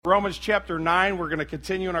Romans chapter 9, we're going to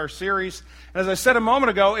continue in our series. And as I said a moment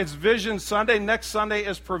ago, it's Vision Sunday. Next Sunday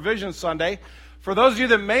is Provision Sunday. For those of you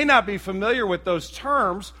that may not be familiar with those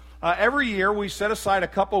terms, every year we set aside a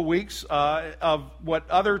couple weeks of what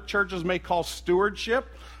other churches may call stewardship.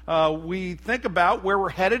 We think about where we're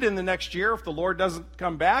headed in the next year if the Lord doesn't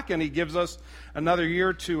come back and He gives us another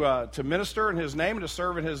year to minister in His name and to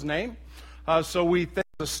serve in His name. So we think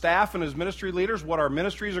the staff and as ministry leaders what our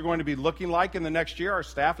ministries are going to be looking like in the next year. Our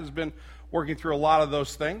staff has been working through a lot of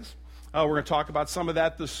those things. We're going to talk about some of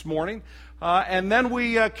that this morning. And then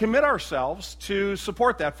we commit ourselves to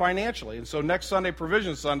support that financially. And so next Sunday,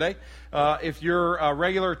 Provision Sunday, if you're a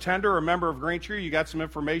regular attender or a member of Green Tree, you got some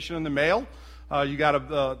information in the mail. You got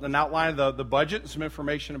an outline of the budget and some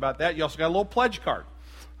information about that. You also got a little pledge card.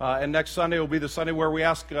 And next Sunday will be the Sunday where we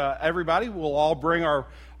ask everybody, we'll all bring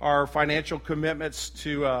our financial commitments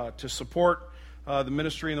to support the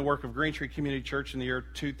ministry and the work of Green Tree Community Church in the year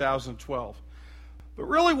 2012. But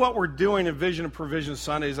really what we're doing in Vision and Provision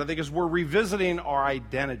Sundays, I think, is we're revisiting our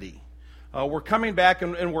identity. We're coming back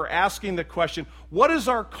and we're asking the question, what is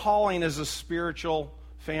our calling as a spiritual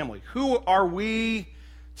family? Who are we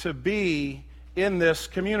to be in this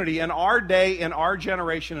community, in our day, in our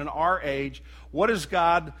generation, in our age? What is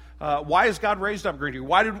God? Why has God raised up Green Tree?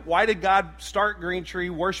 Why did God start Green Tree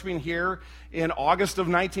worshiping here in August of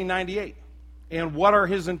 1998? And what are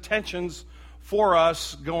His intentions for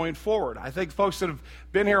us going forward? I think folks that have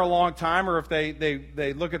been here a long time, or if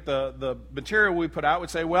they look at the material we put out, would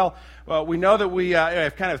say, well, we know that we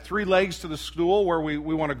have kind of three legs to the stool where we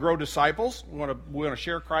want to grow disciples. We want to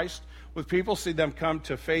share Christ with people, see them come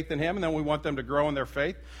to faith in Him, and then we want them to grow in their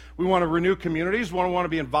faith. We want to renew communities. We want to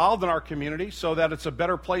be involved in our community so that it's a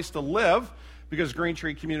better place to live because Green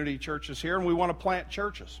Tree Community Church is here, and we want to plant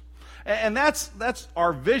churches. And that's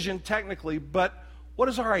our vision technically, but what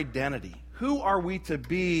is our identity? Who are we to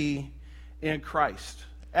be in Christ?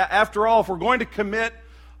 After all, if we're going to commit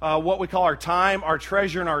what we call our time, our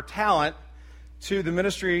treasure, and our talent to the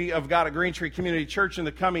ministry of God at Green Tree Community Church in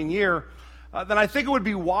the coming year, then I think it would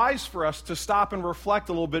be wise for us to stop and reflect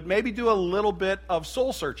a little bit, maybe do a little bit of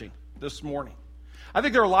soul searching this morning. I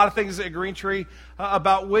think there are a lot of things at Green Tree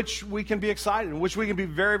about which we can be excited and which we can be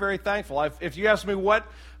very, very thankful. If you ask me what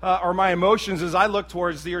are my emotions as I look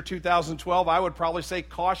towards the year 2012, I would probably say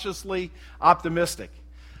cautiously optimistic.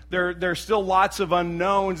 There's still lots of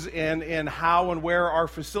unknowns in how and where our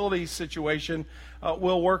facility situation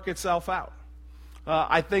will work itself out.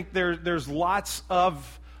 I think there's lots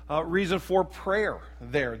of reason for prayer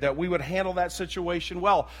there, that we would handle that situation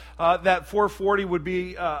well, that 440 would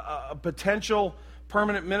be a potential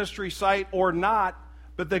permanent ministry site or not,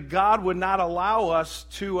 but that God would not allow us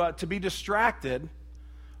to be distracted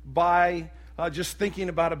by just thinking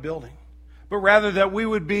about a building, but rather that we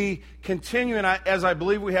would be continuing, as I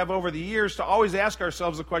believe we have over the years, to always ask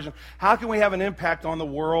ourselves the question, how can we have an impact on the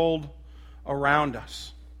world around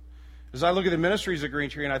us? As I look at the ministries at Green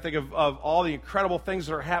Tree, and I think of all the incredible things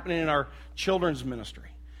that are happening in our children's ministry,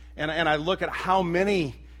 and I look at how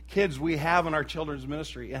many kids we have in our children's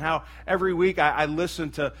ministry, and how every week I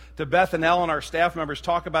listen to Beth and Ellen, our staff members,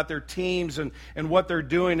 talk about their teams and what they're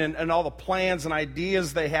doing and all the plans and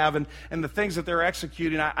ideas they have and the things that they're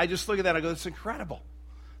executing. I just look at that and I go, it's incredible.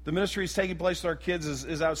 The ministry is taking place with our kids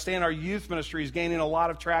is outstanding. Our youth ministry is gaining a lot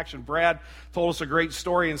of traction. Brad told us a great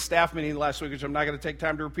story in staff meeting last week, which I'm not going to take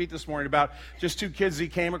time to repeat this morning, about just two kids he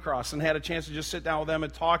came across and had a chance to just sit down with them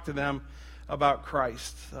and talk to them about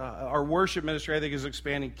Christ. Our worship ministry, I think, is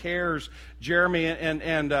expanding. CARES, Jeremy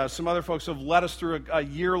and some other folks have led us through a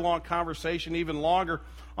year-long conversation, even longer,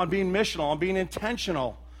 on being missional, on being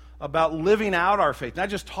intentional about living out our faith. Not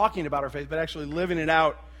just talking about our faith, but actually living it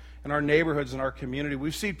out in our neighborhoods and our community.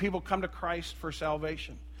 We've seen people come to Christ for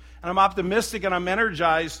salvation. And I'm optimistic and I'm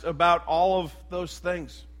energized about all of those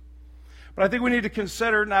things. But I think we need to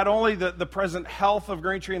consider not only the present health of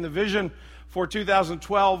Green Tree and the vision for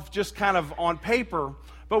 2012 just kind of on paper,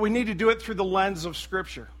 but we need to do it through the lens of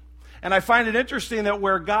Scripture. And I find it interesting that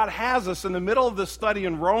where God has us in the middle of this study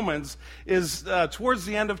in Romans is towards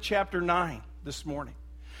the end of chapter 9 this morning.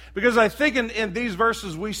 Because I think in these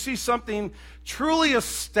verses we see something truly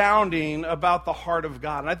astounding about the heart of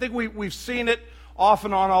God. And I think we've seen it off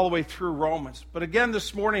and on all the way through Romans. But again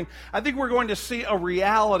this morning, I think we're going to see a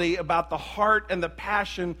reality about the heart and the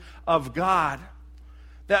passion of God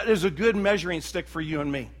that is a good measuring stick for you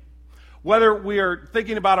and me. Whether we are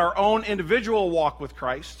thinking about our own individual walk with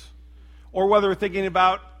Christ, or whether we're thinking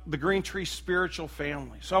about the Green Tree spiritual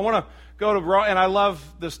family. So I want to go to, and I love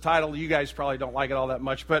this title. You guys probably don't like it all that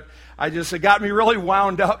much, but it got me really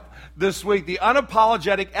wound up this week. The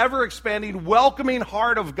unapologetic, ever-expanding, welcoming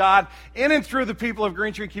heart of God in and through the people of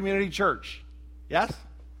Green Tree Community Church. Yes?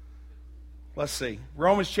 Let's see.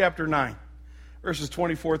 Romans chapter 9, verses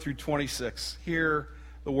 24 through 26. Hear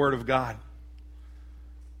the word of God.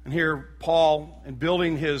 And here Paul, in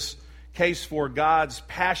building his case for God's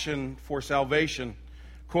passion for salvation,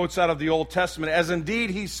 quotes out of the Old Testament, as indeed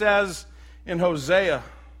he says in Hosea,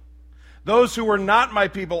 "Those who were not my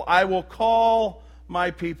people, I will call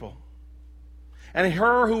my people. And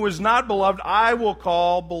her who was not beloved, I will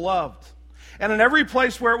call beloved. And in every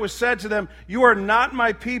place where it was said to them, 'You are not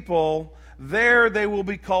my people,' there they will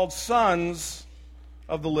be called sons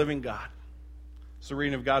of the living God." It's the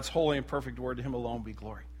reading of God's holy and perfect word. To him alone be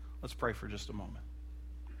glory. Let's pray for just a moment.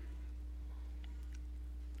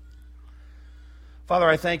 Father,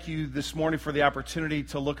 I thank you this morning for the opportunity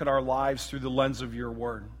to look at our lives through the lens of your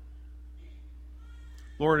word.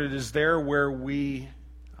 Lord, it is there where we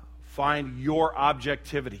find your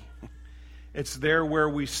objectivity. It's there where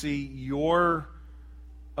we see your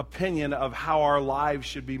opinion of how our lives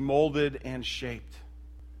should be molded and shaped.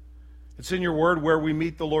 It's in your word where we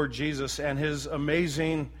meet the Lord Jesus and his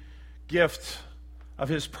amazing gift of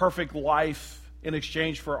his perfect life in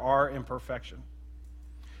exchange for our imperfection.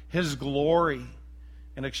 His glory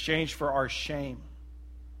in exchange for our shame.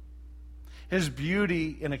 His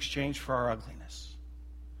beauty in exchange for our ugliness.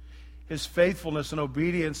 His faithfulness and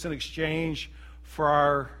obedience in exchange for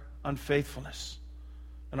our unfaithfulness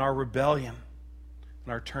and our rebellion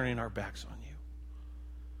and our turning our backs on you.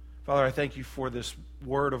 Father, I thank you for this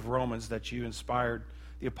word of Romans that you inspired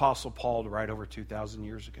the Apostle Paul to write over 2,000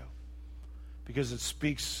 years ago, because it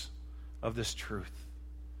speaks of this truth.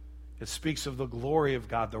 It speaks of the glory of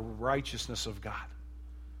God, the righteousness of God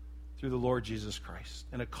through the Lord Jesus Christ.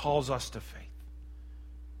 And it calls us to faith.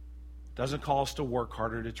 It doesn't call us to work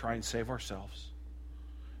harder to try and save ourselves.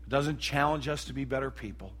 It doesn't challenge us to be better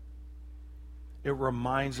people. It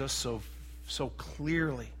reminds us so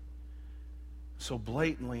clearly, so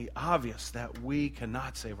blatantly obvious that we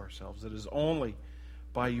cannot save ourselves. It is only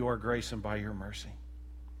by your grace and by your mercy.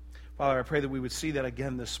 Father, I pray that we would see that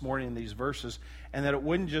again this morning in these verses, and that it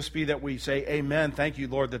wouldn't just be that we say, amen, thank you,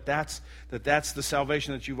 Lord, that's the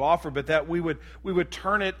salvation that you've offered, but that we would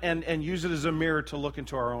turn it and use it as a mirror to look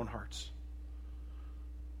into our own hearts.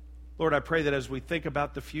 Lord, I pray that as we think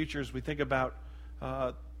about the future, as we think about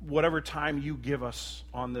whatever time you give us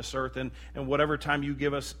on this earth, and whatever time you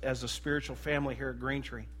give us as a spiritual family here at Green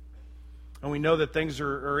Tree, and we know that things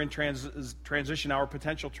are in transition, our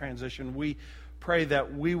potential transition, we pray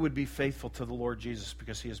that we would be faithful to the Lord Jesus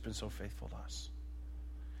because he has been so faithful to us.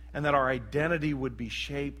 And that our identity would be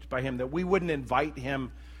shaped by him, that we wouldn't invite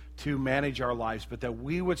him to manage our lives, but that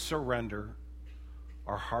we would surrender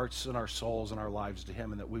our hearts and our souls and our lives to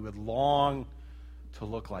him, and that we would long to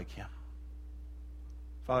look like him.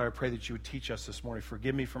 Father, I pray that you would teach us this morning.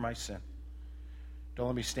 Forgive me for my sin. Don't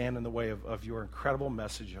let me stand in the way of your incredible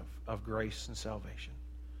message of grace and salvation.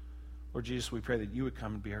 Lord Jesus, we pray that you would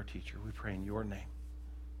come and be our teacher. We pray in your name.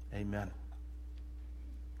 Amen.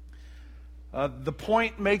 The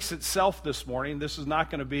point makes itself this morning. This is not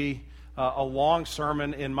going to be a long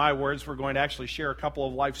sermon in my words. We're going to actually share a couple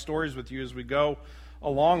of life stories with you as we go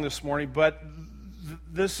along this morning. But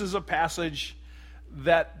this is a passage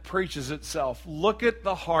that preaches itself. Look at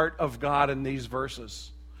the heart of God in these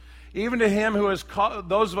verses. Even to him who is called,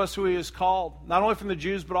 those of us who he has called, not only from the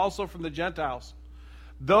Jews but also from the Gentiles.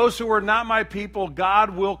 Those who are not my people,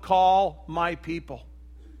 God will call my people.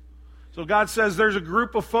 So God says there's a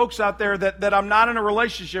group of folks out there that I'm not in a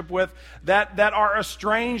relationship with, that are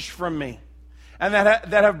estranged from me, and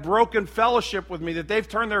that have broken fellowship with me, that they've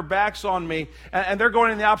turned their backs on me, and they're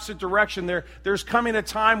going in the opposite direction. There's coming a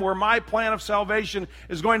time where my plan of salvation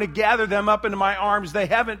is going to gather them up into my arms. They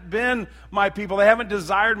haven't been my people. They haven't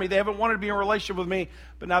desired me. They haven't wanted to be in a relationship with me,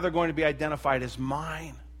 but now they're going to be identified as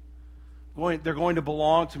mine. They're going to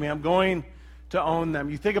belong to me. I'm going to own them.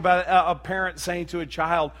 You think about a parent saying to a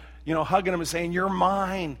child, hugging them and saying, "You're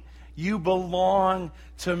mine. You belong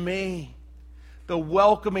to me." The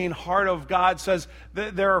welcoming heart of God says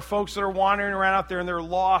that there are folks that are wandering around out there and they're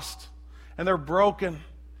lost and they're broken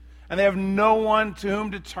and they have no one to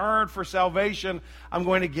whom to turn for salvation. I'm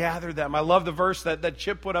going to gather them. I love the verse that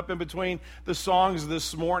Chip put up in between the songs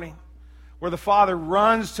this morning, where the Father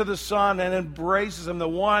runs to the Son and embraces him. The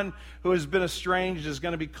one who has been estranged is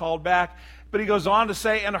going to be called back. But he goes on to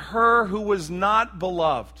say, "And her who was not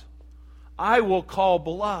beloved, I will call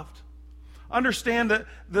beloved." understand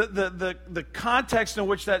the context in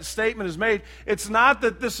which that statement is made. It's not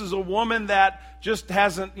that this is a woman that just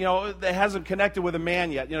hasn't connected with a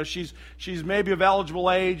man yet. She's maybe of eligible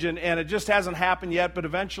age and it just hasn't happened yet, but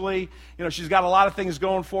eventually, she's got a lot of things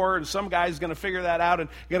going for her, and some guy's going to figure that out and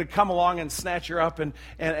going to come along and snatch her up, and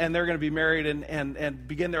they're going to be married and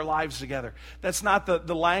begin their lives together. That's not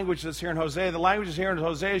the language that's here in Hosea. The language that's here in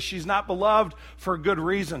Hosea is she's not beloved for a good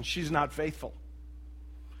reason. She's not faithful.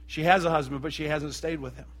 She has a husband, but she hasn't stayed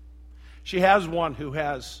with him. She has one who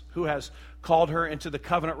has called her into the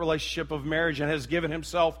covenant relationship of marriage and has given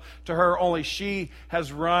himself to her, only she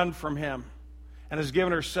has run from him and has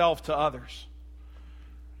given herself to others.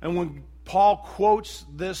 And when Paul quotes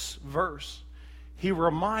this verse, he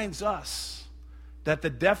reminds us that the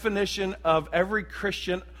definition of every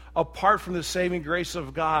Christian apart from the saving grace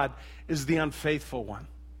of God is the unfaithful one.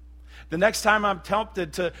 The next time I'm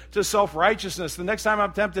tempted to self-righteousness, the next time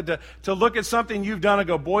I'm tempted to look at something you've done and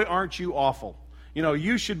go, boy, aren't you awful.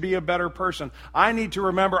 You should be a better person. I need to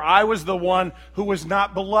remember I was the one who was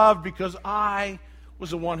not beloved because I was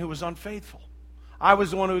the one who was unfaithful. I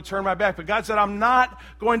was the one who turned my back. But God said, I'm not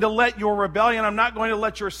going to let your rebellion, I'm not going to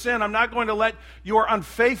let your sin, I'm not going to let your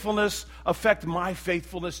unfaithfulness affect my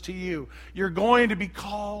faithfulness to you. You're going to be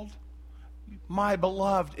called my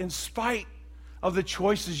beloved in spite of the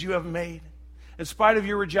choices you have made. In spite of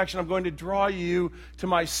your rejection, I'm going to draw you to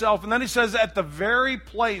myself. And then he says, at the very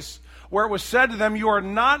place where it was said to them, you are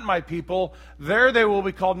not my people, there they will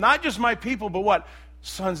be called not just my people, but what?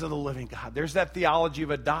 Sons of the living God. There's that theology of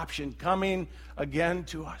adoption coming again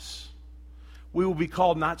to us. We will be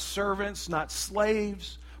called not servants, not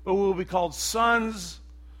slaves, but we will be called sons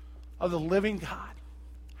of the living God.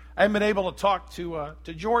 I haven't been able to talk to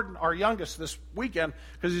Jordan, our youngest, this weekend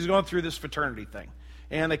because he's going through this fraternity thing.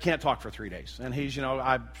 And they can't talk for 3 days. And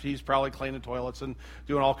he's probably cleaning toilets and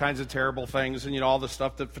doing all kinds of terrible things and, all the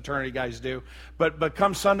stuff that fraternity guys do. But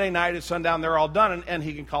come Sunday night at sundown, they're all done, and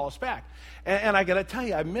he can call us back. And I got to tell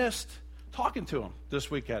you, I missed talking to him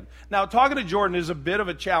this weekend. Now, talking to Jordan is a bit of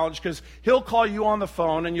a challenge because he'll call you on the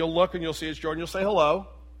phone, and you'll look and you'll see it's Jordan. You'll say, hello.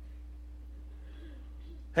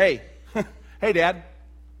 Hey. Hey, Dad.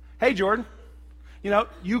 Hey, Jordan.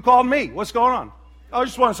 You called me. What's going on? I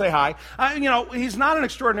just want to say hi. He's not an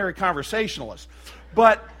extraordinary conversationalist,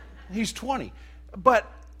 but he's 20. But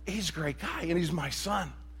he's a great guy, and he's my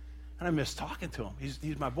son. And I miss talking to him.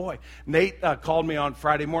 He's my boy. Nate called me on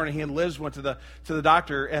Friday morning. He and Liz went to the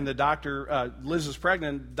doctor, and the doctor, Liz is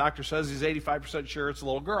pregnant. The doctor says he's 85% sure it's a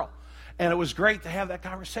little girl. And it was great to have that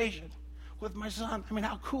conversation with my son. I mean,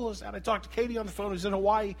 how cool is that? I talked to Katie on the phone, who's in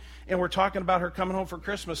Hawaii, and we're talking about her coming home for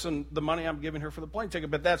Christmas and the money I'm giving her for the plane ticket,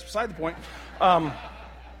 but that's beside the point.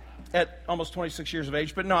 At almost 26 years of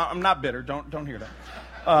age, but no, I'm not bitter. Don't hear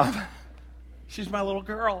that. She's my little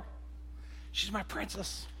girl. She's my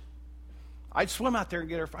princess. I'd swim out there and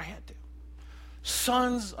get her if I had to.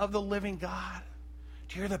 Sons of the living God.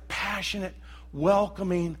 To hear the passionate,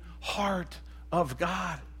 welcoming heart of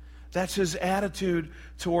God. That's his attitude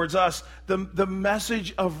towards us. The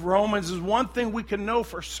message of Romans is one thing we can know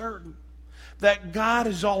for certain. That God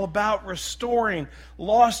is all about restoring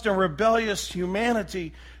lost and rebellious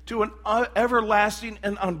humanity to an everlasting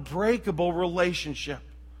and unbreakable relationship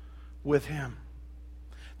with him.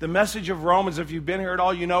 The message of Romans, if you've been here at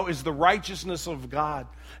all, is the righteousness of God.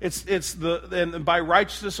 And by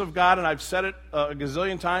righteousness of God, and I've said it a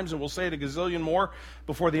gazillion times, and we'll say it a gazillion more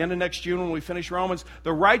before the end of next June when we finish Romans.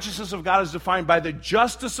 The righteousness of God is defined by the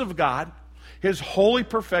justice of God, his holy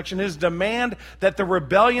perfection, his demand that the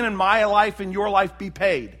rebellion in my life and your life be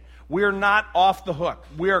paid. We are not off the hook.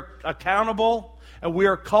 We are accountable and we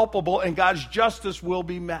are culpable, and God's justice will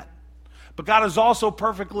be met. But God is also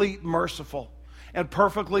perfectly merciful and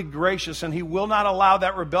perfectly gracious, and he will not allow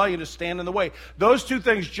that rebellion to stand in the way. Those two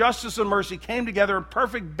things, justice and mercy, came together in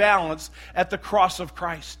perfect balance at the cross of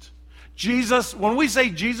Christ. Jesus, when we say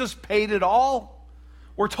Jesus paid it all,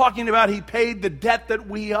 we're talking about he paid the debt that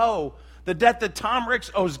we owe, the debt that Tom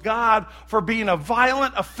Ricks owes God for being a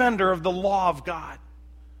violent offender of the law of God.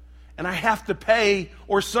 And I have to pay,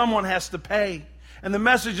 or someone has to pay. And the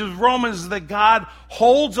message of Romans is that God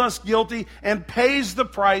holds us guilty and pays the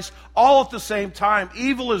price all at the same time.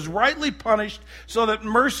 Evil is rightly punished so that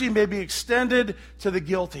mercy may be extended to the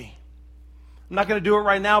guilty. I'm not going to do it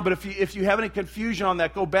right now, but if you have any confusion on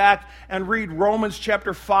that, go back and read Romans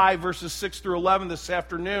chapter 5, verses 6 through 11 this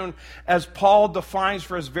afternoon, as Paul defines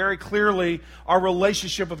for us very clearly our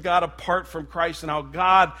relationship with God apart from Christ and how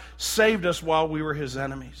God saved us while we were his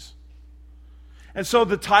enemies. And so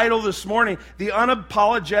the title this morning, the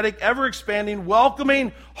unapologetic, ever-expanding,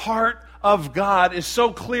 welcoming heart of God is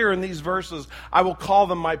so clear in these verses. I will call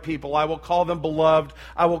them my people. I will call them beloved.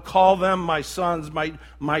 I will call them my sons,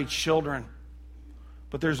 my children.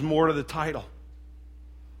 But there's more to the title.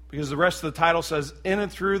 Because the rest of the title says, in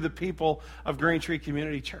and through the people of Green Tree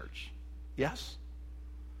Community Church. Yes?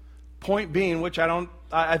 Point being, which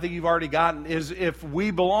I think you've already gotten, is if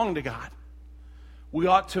we belong to God, we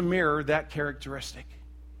ought to mirror that characteristic.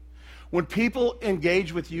 When people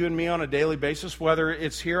engage with you and me on a daily basis, whether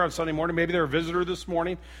it's here on Sunday morning, maybe they're a visitor this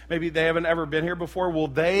morning, maybe they haven't ever been here before, will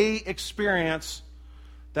they experience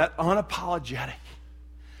that unapologetic,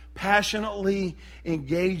 passionately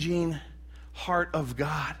engaging heart of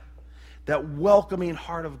God, that welcoming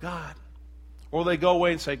heart of God? Or will they go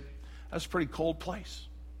away and say, that's a pretty cold place?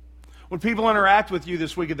 When people interact with you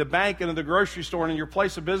this week at the bank and at the grocery store and in your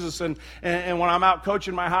place of business, and when I'm out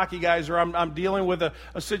coaching my hockey guys, or I'm dealing with a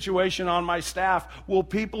situation on my staff, will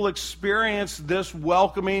people experience this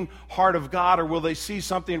welcoming heart of God, or will they see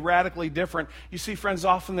something radically different? You see, friends,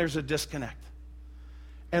 often there's a disconnect.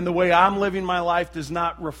 And the way I'm living my life does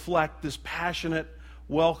not reflect this passionate,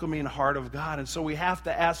 welcoming heart of God. And so we have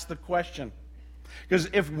to ask the question. Because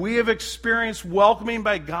if we have experienced welcoming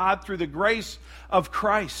by God through the grace of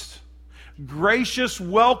Christ, gracious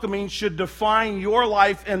welcoming should define your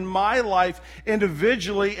life and my life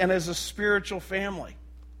individually and as a spiritual family.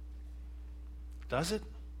 Does it?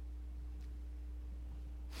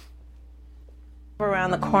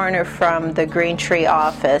 Around the corner from the Green Tree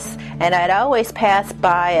office, and I'd always pass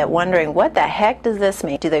by it wondering, what the heck does this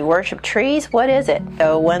mean? Do they worship trees? What is it?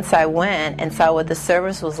 So once I went and saw what the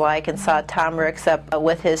service was like and saw Tom Ricks up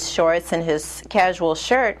with his shorts and his casual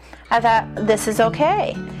shirt, I thought, this is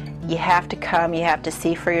okay. You have to come, you have to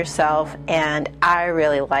see for yourself, and I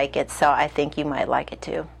really like it, so I think you might like it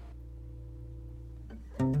too.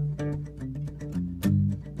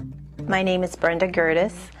 My name is Brenda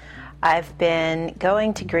Gertis. I've been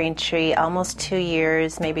going to Green Tree almost 2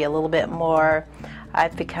 years, maybe a little bit more.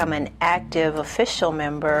 I've become an active official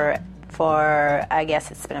member for, I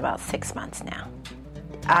guess it's been about 6 months now.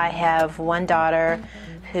 I have one daughter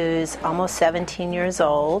who's almost 17 years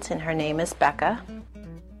old, and her name is Becca.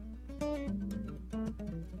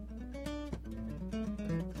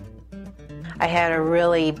 I had a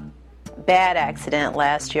really bad accident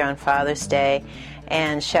last year on Father's Day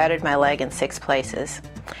and shattered my leg in 6 places.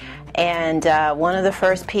 And one of the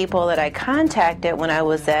first people that I contacted when I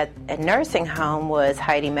was at a nursing home was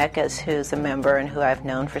Heidi Meckes, who's a member and who I've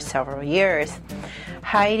known for several years.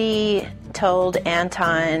 Heidi told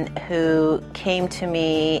Anton, who came to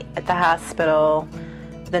me at the hospital,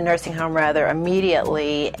 the nursing home rather,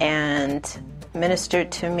 immediately and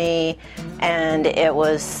ministered to me, and it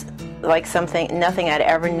was like nothing I'd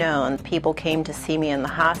ever known. People came to see me in the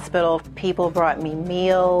hospital. People brought me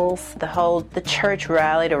meals. The church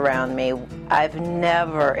rallied around me. I've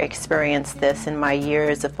never experienced this in my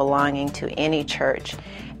years of belonging to any church,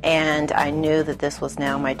 and I knew that this was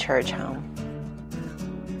now my church home.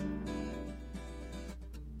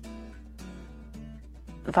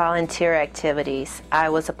 Volunteer activities. I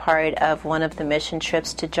was a part of one of the mission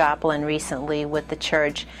trips to Joplin recently with the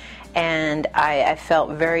church, and I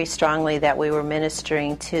felt very strongly that we were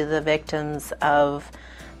ministering to the victims of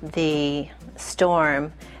the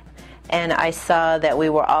storm, and I saw that we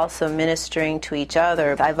were also ministering to each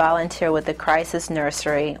other. I volunteer with the Crisis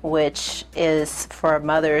Nursery, which is for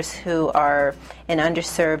mothers who are in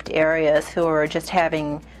underserved areas who are just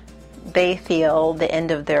they feel the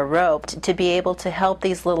end of their rope, to be able to help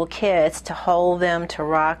these little kids, to hold them, to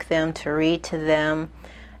rock them, to read to them,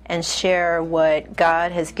 and share what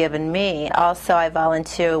God has given me. Also, I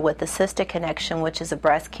volunteer with the Sister Connection, which is a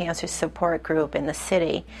breast cancer support group in the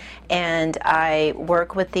city. And I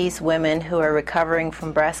work with these women who are recovering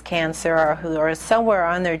from breast cancer or who are somewhere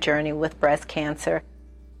on their journey with breast cancer.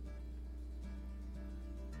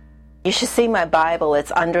 You should see my Bible.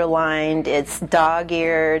 It's underlined, it's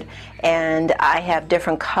dog-eared, and I have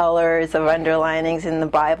different colors of underlinings in the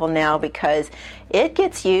Bible now because it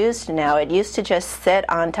gets used now. It used to just sit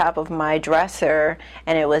on top of my dresser,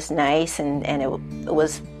 and it was nice, and it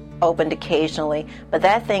was opened occasionally, but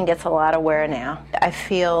that thing gets a lot of wear now. I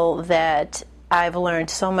feel that I've learned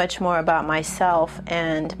so much more about myself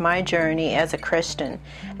and my journey as a Christian,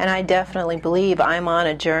 and I definitely believe I'm on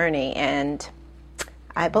a journey, and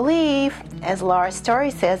I believe, as Laura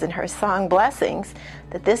Story says in her song Blessings,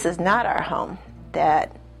 that this is not our home,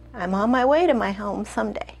 that I'm on my way to my home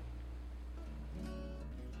someday.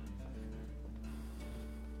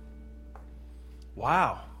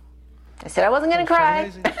 Wow. I said I wasn't going to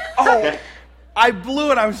cry. Oh, I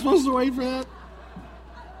blew it. I was supposed to wait for that.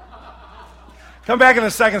 Come back in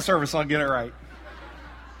the second service, I'll get it right.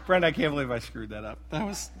 Friend, I can't believe I screwed that up. That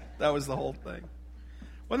was the whole thing.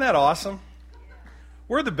 Wasn't that awesome?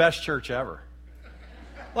 We're the best church ever.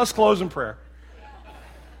 Let's close in prayer.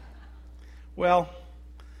 Well,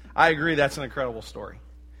 I agree that's an incredible story.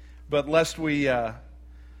 But lest we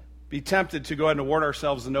be tempted to go ahead and award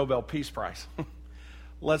ourselves the Nobel Peace Prize,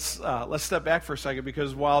 let's step back for a second,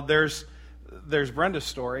 because while there's Brenda's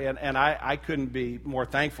story, and I couldn't be more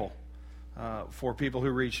thankful for people who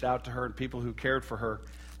reached out to her and people who cared for her.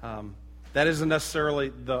 That isn't necessarily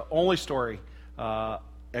the only story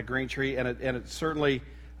at Green Tree, and it certainly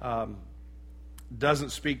doesn't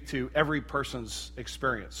speak to every person's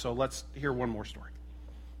experience. So let's hear one more story.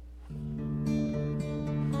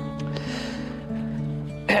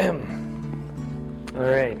 All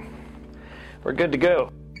right, we're good to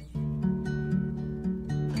go.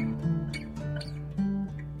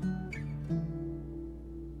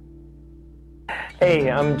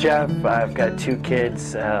 Hey, I'm Jeff. I've got 2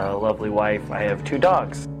 kids, a lovely wife. I have 2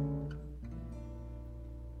 dogs.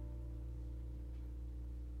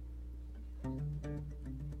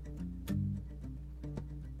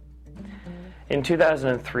 In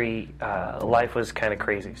 2003, life was kind of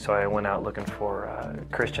crazy, so I went out looking for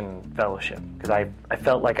Christian fellowship because I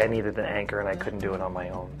felt like I needed an anchor and I couldn't do it on my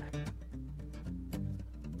own.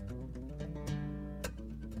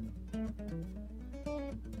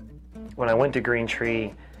 When I went to Green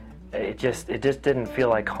Tree, it just didn't feel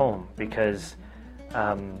like home, because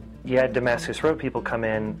you had Damascus Road people come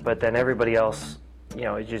in, but then everybody else,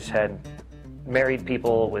 you just had married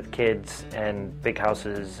people with kids and big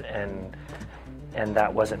houses, and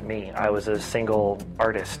that wasn't me. I was a single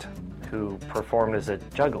artist who performed as a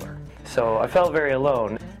juggler. So I felt very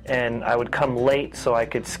alone, and I would come late so I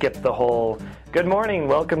could skip the whole, "Good morning,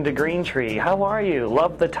 welcome to Green Tree. How are you?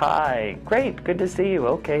 Love the tie. Great, good to see you.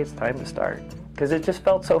 Okay, it's time to start." Because it just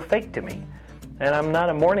felt so fake to me. And I'm not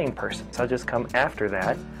a morning person, so I'll just come after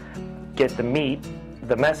that, get the meat,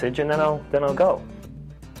 the message, and then I'll go.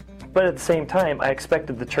 But at the same time, I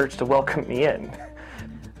expected the church to welcome me in.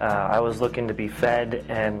 I was looking to be fed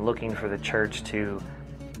and looking for the church to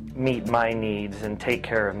meet my needs and take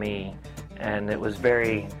care of me. And it was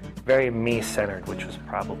very, very me-centered, which was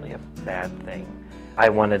probably a bad thing. I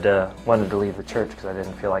wanted to leave the church because I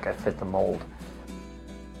didn't feel like I fit the mold.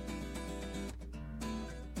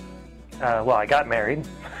 Well, I got married,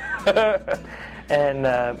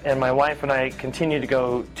 and my wife and I continued to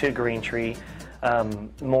go to Green Tree,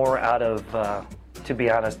 more out of, to be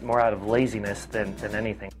honest, more out of laziness than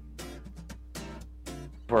anything.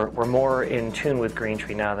 We're more in tune with Green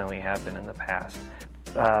Tree now than we have been in the past.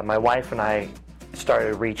 My wife and I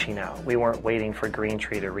started reaching out. We weren't waiting for Green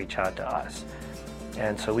Tree to reach out to us.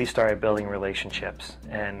 And so we started building relationships,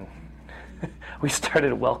 and we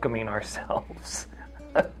started welcoming ourselves.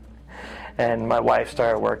 And my wife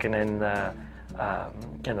started working in the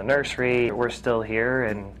nursery. We're still here,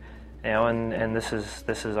 and this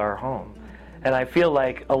is our home. And I feel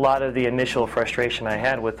like a lot of the initial frustration I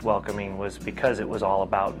had with welcoming was because it was all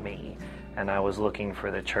about me. And I was looking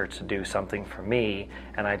for the church to do something for me,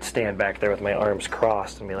 and I'd stand back there with my arms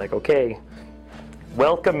crossed and be like, "Okay,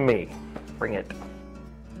 welcome me. Bring it."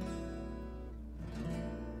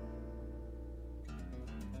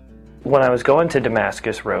 When I was going to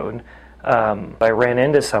Damascus Road, I ran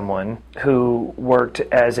into someone who worked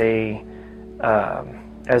as a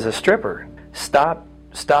stripper.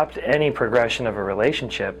 Stopped any progression of a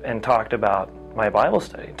relationship and talked about my Bible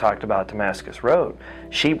study, talked about Damascus Road.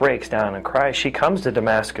 She breaks down and cries. She comes to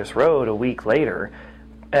Damascus Road a week later.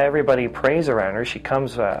 Everybody prays around her. She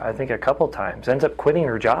comes, I think, a couple times, ends up quitting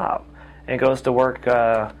her job and goes to work,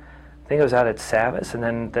 I think it was out at Savas,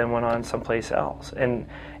 and then went on someplace else. And,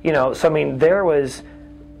 so I mean, there's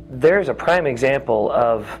a prime example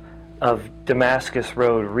of Damascus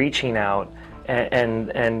Road reaching out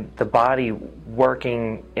and the body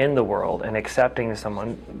working in the world and accepting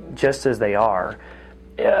someone just as they are,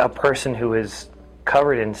 a person who is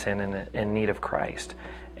covered in sin and in need of Christ.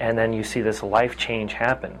 And then you see this life change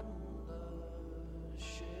happen.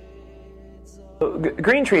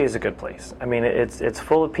 Green Tree is a good place. I mean, it's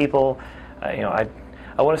full of people.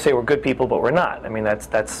 I want to say we're good people, but we're not. I mean,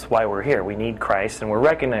 that's why we're here. We need Christ, and we're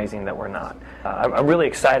recognizing that we're not. I'm really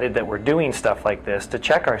excited that we're doing stuff like this to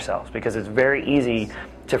check ourselves, because it's very easy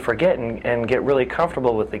to forget and get really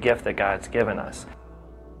comfortable with the gift that God's given us.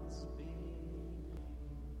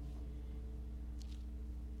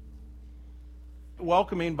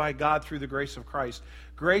 Welcoming by God through the grace of Christ.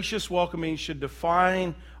 Gracious welcoming should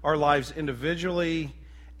define our lives individually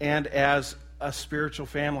and as a spiritual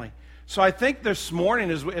family. So I think this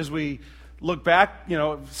morning, as we look back,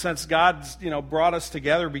 since God's, brought us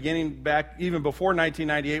together beginning back even before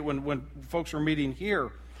 1998 when folks were meeting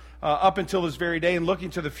here, up until this very day and looking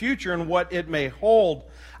to the future and what it may hold,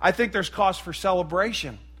 I think there's cause for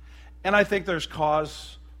celebration. And I think there's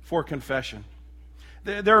cause for confession.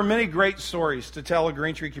 There are many great stories to tell at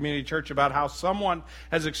Green Tree Community Church about how someone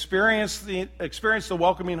has experienced the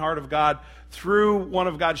welcoming heart of God through one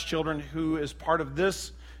of God's children who is part of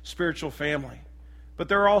this spiritual family. But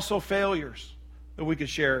there are also failures that we could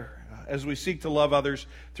share as we seek to love others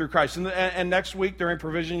through Christ. And next week during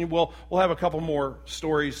Provision, we'll have a couple more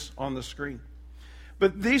stories on the screen.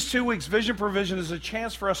 But these 2 weeks, Vision Provision, is a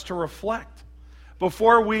chance for us to reflect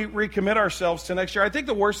before we recommit ourselves to next year. I think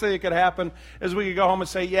the worst thing that could happen is we could go home and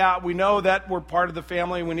say, yeah, we know that we're part of the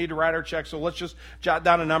family and we need to write our check, so let's just jot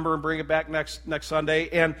down a number and bring it back next Sunday.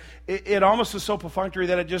 And it almost is so perfunctory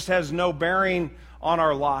that it just has no bearing on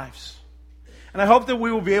our lives. And I hope that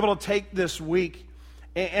we will be able to take this week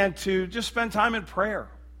and to just spend time in prayer.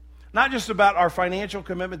 Not just about our financial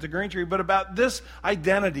commitment to Green Tree, but about this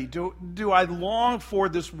identity. Do I long for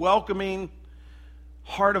this welcoming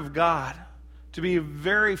heart of God to be a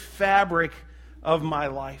very fabric of my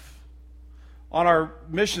life? On our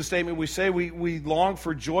mission statement, we say we long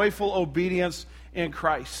for joyful obedience in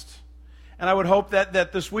Christ. And I would hope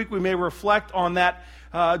that this week we may reflect on that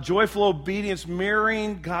joyful obedience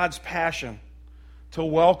mirroring God's passion to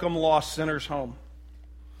welcome lost sinners home.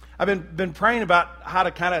 I've been praying about how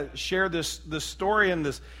to kind of share this story and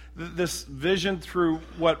this vision through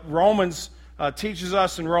what Romans teaches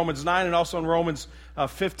us in Romans 9 and also in Romans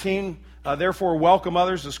 15. Therefore, welcome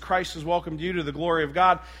others as Christ has welcomed you to the glory of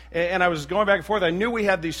God. And I was going back and forth. I knew we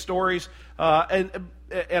had these stories,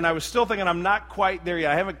 and I was still thinking I'm not quite there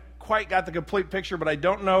yet. I haven't quite got the complete picture, but I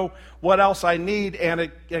don't know what else I need.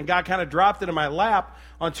 And God kind of dropped it in my lap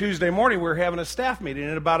on Tuesday morning. We were having a staff meeting,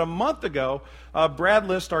 and about a month ago, Brad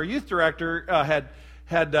List, our youth director,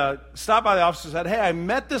 had stopped by the office and said, "Hey, I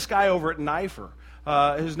met this guy over at NYFER.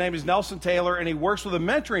 His name is Nelson Taylor, and he works with a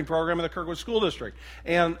mentoring program in the Kirkwood School District.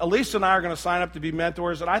 And Elisa and I are going to sign up to be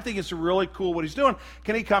mentors, and I think it's really cool what he's doing.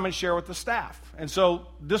 Can he come and share with the staff?" And so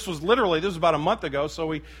this was about a month ago, so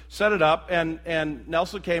we set it up, and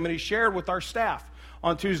Nelson came and he shared with our staff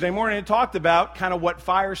on Tuesday morning and talked about kind of what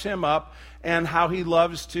fires him up and how he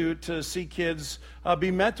loves to see kids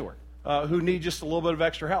be mentored who need just a little bit of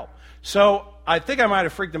extra help. So I think I might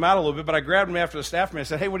have freaked him out a little bit, but I grabbed him after the staff meeting and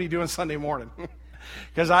said, "Hey, what are you doing Sunday morning?"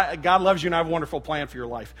 Because God loves you and I have a wonderful plan for your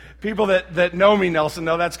life. People that know me, Nelson,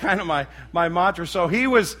 know that's kind of my mantra. So he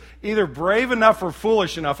was either brave enough or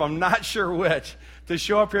foolish enough, I'm not sure which, to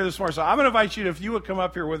show up here this morning. So I'm going to invite you, if you would come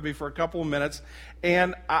up here with me for a couple of minutes.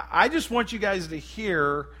 And I just want you guys to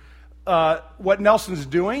hear what Nelson's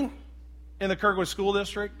doing in the Kirkwood School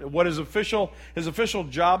District, what his official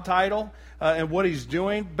job title, and what he's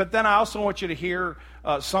doing. But then I also want you to hear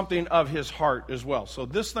something of his heart as well. So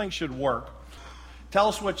this thing should work. Tell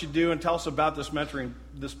us what you do and tell us about this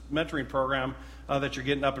mentoring program that you're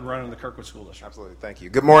getting up and running in the Kirkwood School District. Absolutely. Thank you.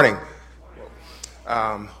 Good morning.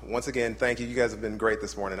 Once again, thank you. You guys have been great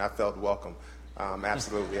this morning. I felt welcome.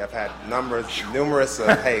 Absolutely. I've had numerous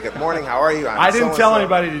hey, good morning. How are you? I didn't tell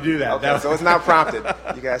anybody to do that. Okay, so it's not prompted.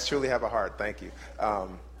 You guys truly have a heart. Thank you.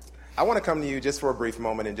 I want to come to you just for a brief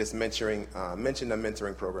moment and just mention the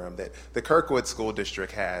mentoring program that the Kirkwood School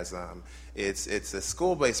District has. It's a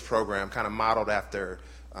school-based program kind of modeled after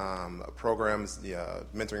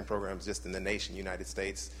mentoring programs just in the nation, United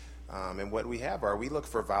States. And what we look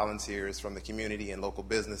for volunteers from the community and local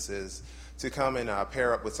businesses to come and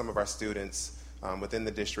pair up with some of our students within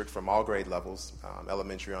the district from all grade levels,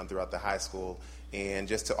 elementary on throughout the high school, and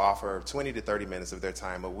just to offer 20 to 30 minutes of their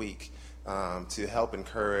time a week to help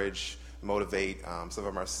encourage, motivate some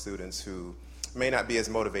of our students who may not be as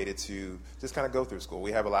motivated to just kind of go through school.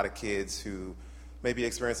 We have a lot of kids who may be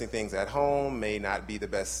experiencing things at home, may not be the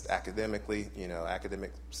best academic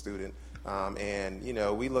student. And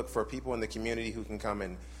we look for people in the community who can come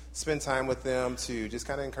and spend time with them to just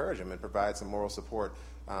kind of encourage them and provide some moral support.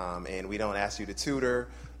 And we don't ask you to tutor.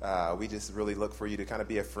 We just really look for you to kind of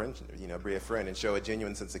be a friend, and show a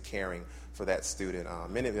genuine sense of caring for that student.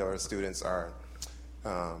 Many of our students are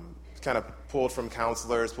kind of pulled from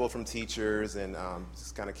counselors, pulled from teachers, and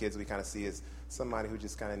just kind of kids we kind of see as somebody who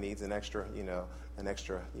just kind of needs an extra,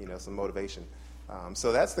 some motivation.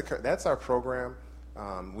 So that's our program.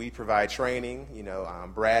 We provide training.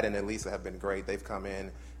 Brad and Elisa have been great. They've come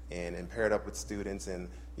in and paired up with students, and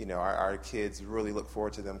our kids really look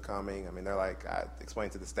forward to them coming. I mean, they're like, I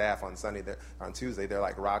explained to the staff on Tuesday, they're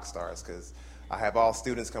like rock stars, because I have all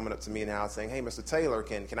students coming up to me now saying, "Hey, Mr. Taylor,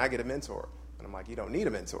 can I get a mentor?" And I'm like, "You don't need a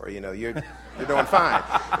mentor. You're doing fine."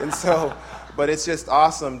 And so but it's just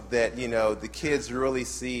awesome that, the kids really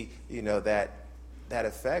see, that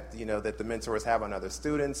effect, that the mentors have on other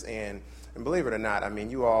students. And believe it or not, I mean,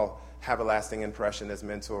 you all have a lasting impression as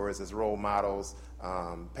mentors, as role models,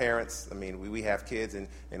 parents. I mean, we have kids, and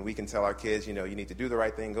we can tell our kids, you need to do the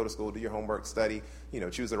right thing, go to school, do your homework, study,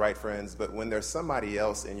 choose the right friends. But when there's somebody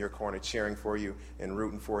else in your corner cheering for you and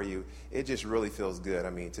rooting for you, it just really feels good. I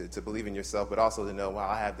mean, to believe in yourself, but also to know, wow,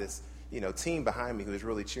 I have this, team behind me who is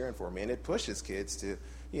really cheering for me. And it pushes kids to,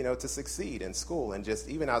 to succeed in school and just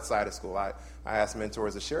even outside of school. I ask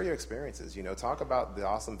mentors to share your experiences, talk about the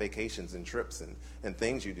awesome vacations and trips and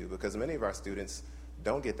things you do, because many of our students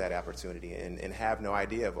don't get that opportunity and have no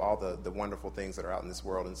idea of all the wonderful things that are out in this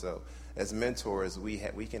world. And so as mentors, we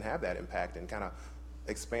can have that impact and kind of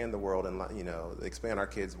expand the world and, expand our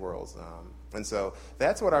kids' worlds. And so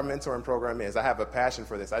that's what our mentoring program is. I have a passion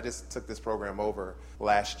for this. I just took this program over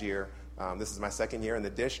last year. This is my second year in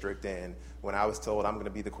the district, and when I was told I'm going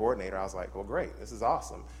to be the coordinator, I was like, well, great, this is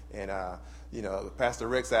awesome. And, Pastor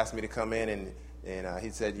Ricks asked me to come in, and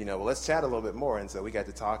he said, well, let's chat a little bit more. And so we got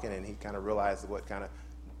to talking, and he kind of realized what kind of,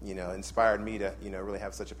 inspired me to, really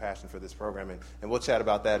have such a passion for this program. And we'll chat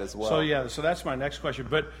about that as well. So that's my next question.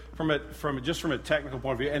 But from a technical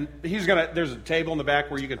point of view, and there's a table in the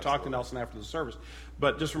back where you can talk to Nelson after the service.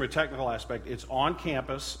 But just from a technical aspect, it's on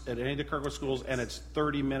campus at any of the Kirkwood schools, and it's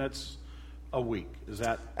 30 minutes a week. Is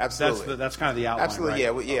that absolutely? That's kind of the outline. Absolutely,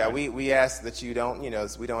 right? Okay. We ask that you don't,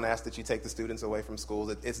 we don't ask that you take the students away from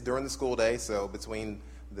schools. It's during the school day, so between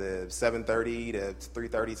the 7:30 to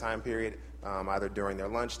 3:30 time period, either during their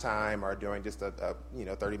lunchtime or during just a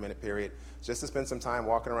 30-minute period, just to spend some time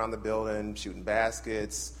walking around the building, shooting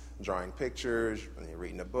baskets, drawing pictures,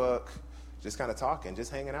 reading a book, just kind of talking,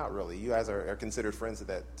 just hanging out. Really, you guys are considered friends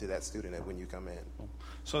to that student when you come in.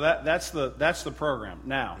 So that's the program.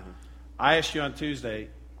 Now. Mm-hmm. I asked you on Tuesday,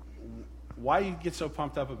 why you get so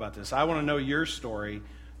pumped up about this? I want to know your story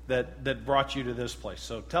that brought you to this place.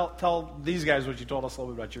 So tell these guys what you told us a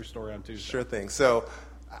little bit about your story on Tuesday. Sure thing. So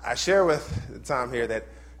I share with Tom here that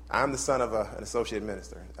I'm the son of an associate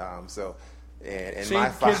minister.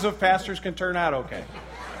 Kids of pastors can turn out okay.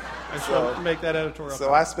 I just want to make that editorial.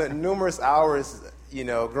 So I spent numerous hours,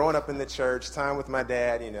 growing up in the church, time with my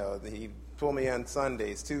dad. He pull me on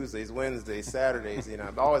Sundays, Tuesdays, Wednesdays, Saturdays.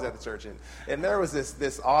 I'm always at the church. And there was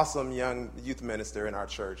this awesome young youth minister in our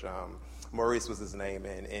church. Maurice was his name.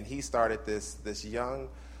 And he started this young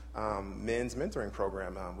men's mentoring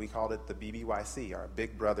program. We called it the BBYC, our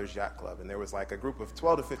Big Brothers Yacht Club. And there was like a group of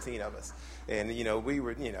 12 to 15 of us. And, we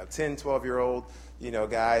were, 10, 12-year-old,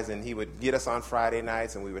 guys. And he would get us on Friday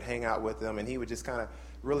nights, and we would hang out with them. And he would just kind of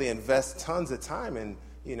really invest tons of time into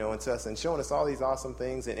us and showing us all these awesome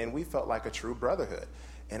things, and we felt like a true brotherhood.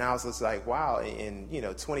 And I was just like, wow, and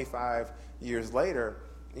 25 years later,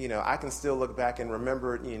 I can still look back and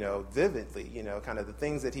remember, vividly, kind of the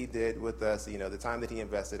things that he did with us, the time that he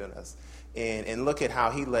invested in us, and look at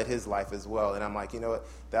how he led his life as well. And I'm like, what,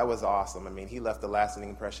 that was awesome. I mean, he left a lasting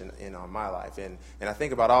impression on my life. And I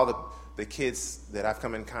think about all the kids that I've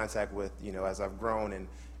come in contact with, as I've grown,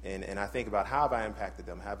 and I think about how have I impacted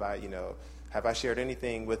them? Have I shared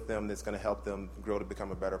anything with them that's going to help them grow to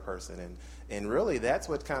become a better person? And really, that's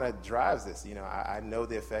what kind of drives this. I know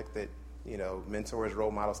the effect that, mentors,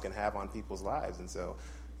 role models can have on people's lives. And so,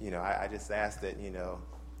 I just ask that,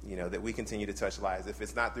 that we continue to touch lives. If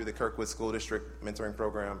it's not through the Kirkwood School District mentoring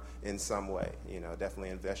program in some way, definitely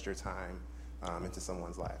invest your time into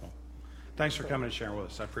someone's life. Thanks for coming and sharing with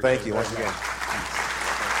us. I appreciate it. Thank you once again. Thanks.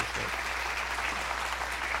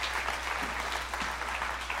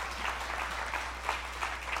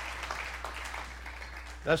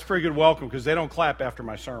 That's a pretty good welcome because they don't clap after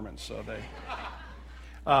my sermons. So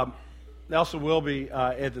Nelson will be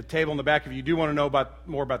at the table in the back if you do want to know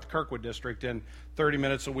more about the Kirkwood District and 30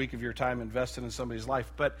 minutes a week of your time invested in somebody's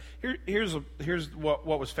life. But here's what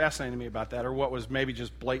was fascinating to me about that, or what was maybe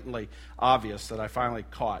just blatantly obvious that I finally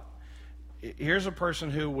caught. Here's a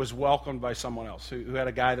person who was welcomed by someone else, who had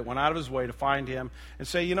a guy that went out of his way to find him and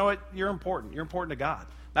say, you know what, you're important. You're important to God.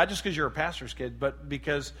 Not just because you're a pastor's kid, but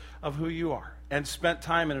because of who you are. And spent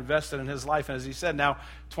time and invested in his life. And as he said, now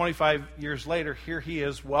 25 years later, here he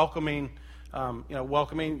is welcoming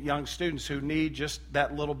young students who need just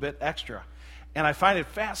that little bit extra. And I find it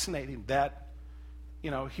fascinating that,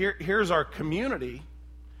 here's our community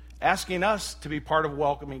asking us to be part of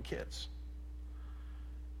welcoming kids.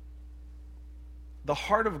 The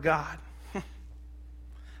heart of God,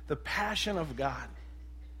 the passion of God,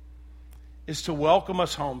 is to welcome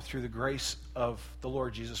us home through the grace of the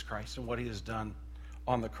Lord Jesus Christ and what he has done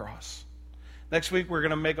on the cross. Next week, we're going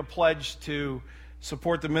to make a pledge to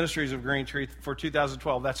support the ministries of Green Tree for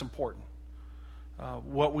 2012. That's important.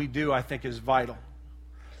 what we do, I think, is vital.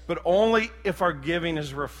 But only if our giving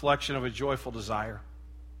is a reflection of a joyful desire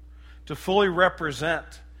to fully represent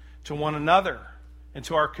to one another and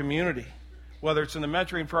to our community, whether it's in the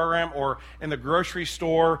mentoring program or in the grocery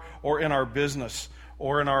store or in our business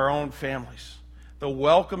or in our own families. The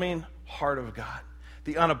welcoming heart of God,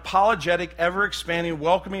 the unapologetic, ever-expanding,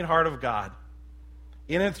 welcoming heart of God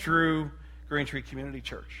in and through Green Tree Community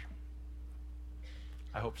Church.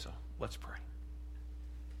 I hope so. Let's pray.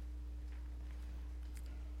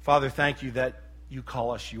 Father, thank you that you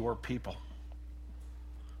call us your people.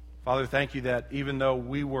 Father, thank you that even though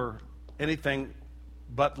we were anything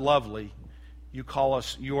but lovely, you call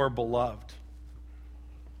us your beloved.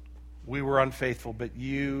 We were unfaithful, but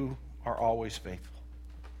you are always faithful.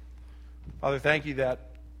 Father, thank you that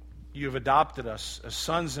you have adopted us as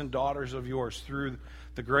sons and daughters of yours through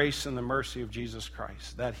the grace and the mercy of Jesus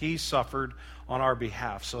Christ, that he suffered on our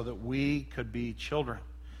behalf so that we could be children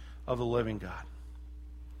of the living God.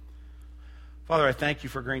 Father, I thank you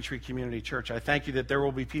for Green Tree Community Church. I thank you that there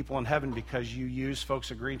will be people in heaven because you use folks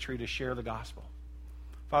at Green Tree to share the gospel.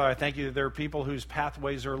 Father, I thank you that there are people whose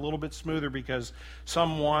pathways are a little bit smoother because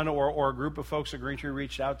someone or a group of folks at Green Tree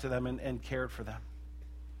reached out to them and cared for them.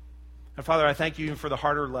 And Father, I thank you for the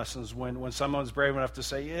harder lessons when someone's brave enough to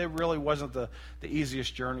say, it really wasn't the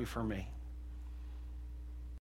easiest journey for me.